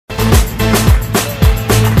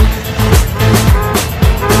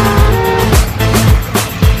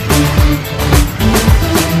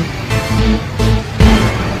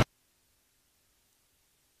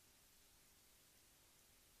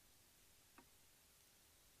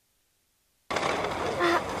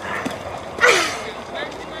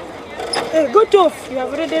Hey, got off. You have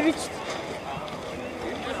already reached.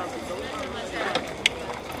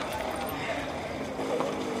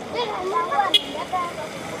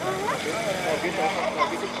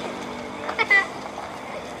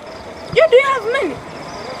 Do you have money?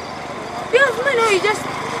 Do you have money or you just... I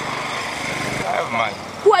have money.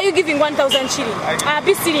 Who are you giving 1,000 shillings?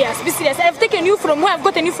 Be serious, be serious. I've taken you from where I've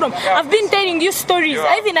gotten you from. I've been telling you stories.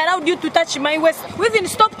 I even allowed you to touch my waist. We even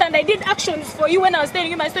stopped and I did actions for you when I was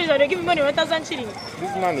telling you my stories. You're giving money 1,000 shillings.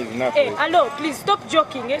 This man is not. Hey, hello, please stop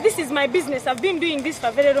joking. This is my business. I've been doing this for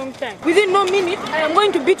a very long time. Within no minute, I am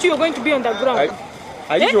going to beat you. You're going to be on the ground.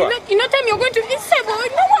 Are you sure? In no time you're going to...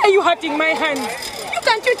 Why are you hurting my hand?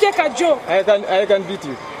 Can't you take a joke? I can beat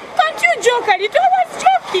you. Can't you joke a little? I was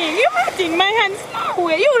joking. You're hurting my hands. No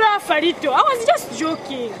way. You laugh a little. I was just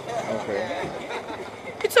joking. Okay.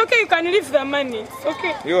 It's okay. You can leave the money. It's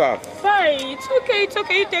okay. You have. Fine. It's okay. It's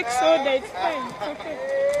okay. You take soda. It's fine. It's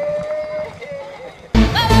okay.